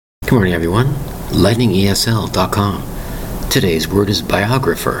Good morning, everyone. LightningESL.com. Today's word is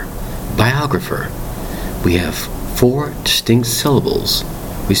biographer. Biographer. We have 4 distinct syllables.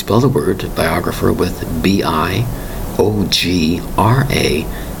 We spell the word biographer with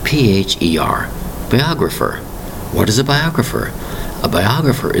B-I-O-G-R-A-P-H-E-R. Biographer. What is a biographer? A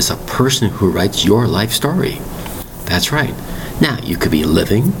biographer is a person who writes your life story. That's right. Now, you could be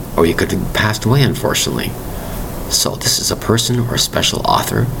living, or you could have passed away, unfortunately. So this is a person or a special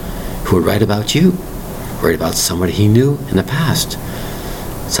author who would write about you, write about somebody he knew in the past,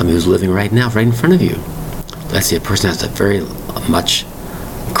 somebody who's living right now, right in front of you. Let's say a person has a very much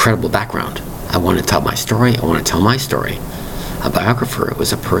incredible background. I want to tell my story. I want to tell my story. A biographer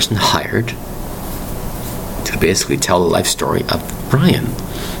was a person hired to basically tell the life story of Brian,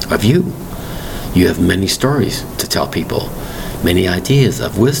 of you. You have many stories to tell people, many ideas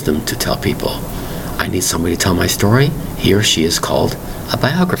of wisdom to tell people. I need somebody to tell my story. He or she is called a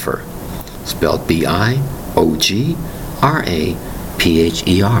biographer, spelled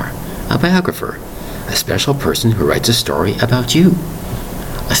B-I-O-G-R-A-P-H-E-R. A biographer, a special person who writes a story about you.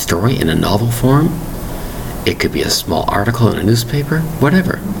 A story in a novel form. It could be a small article in a newspaper,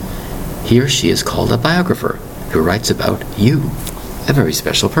 whatever. He or she is called a biographer who writes about you, a very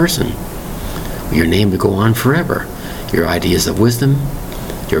special person. Your name will go on forever. Your ideas of wisdom,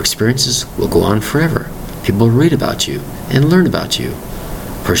 your experiences will go on forever. People will read about you and learn about you.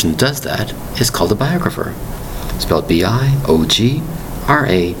 A person who does that is called a biographer, spelled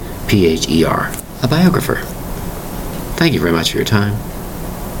B-I-O-G-R-A-P-H-E-R. A biographer. Thank you very much for your time.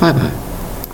 Bye-bye.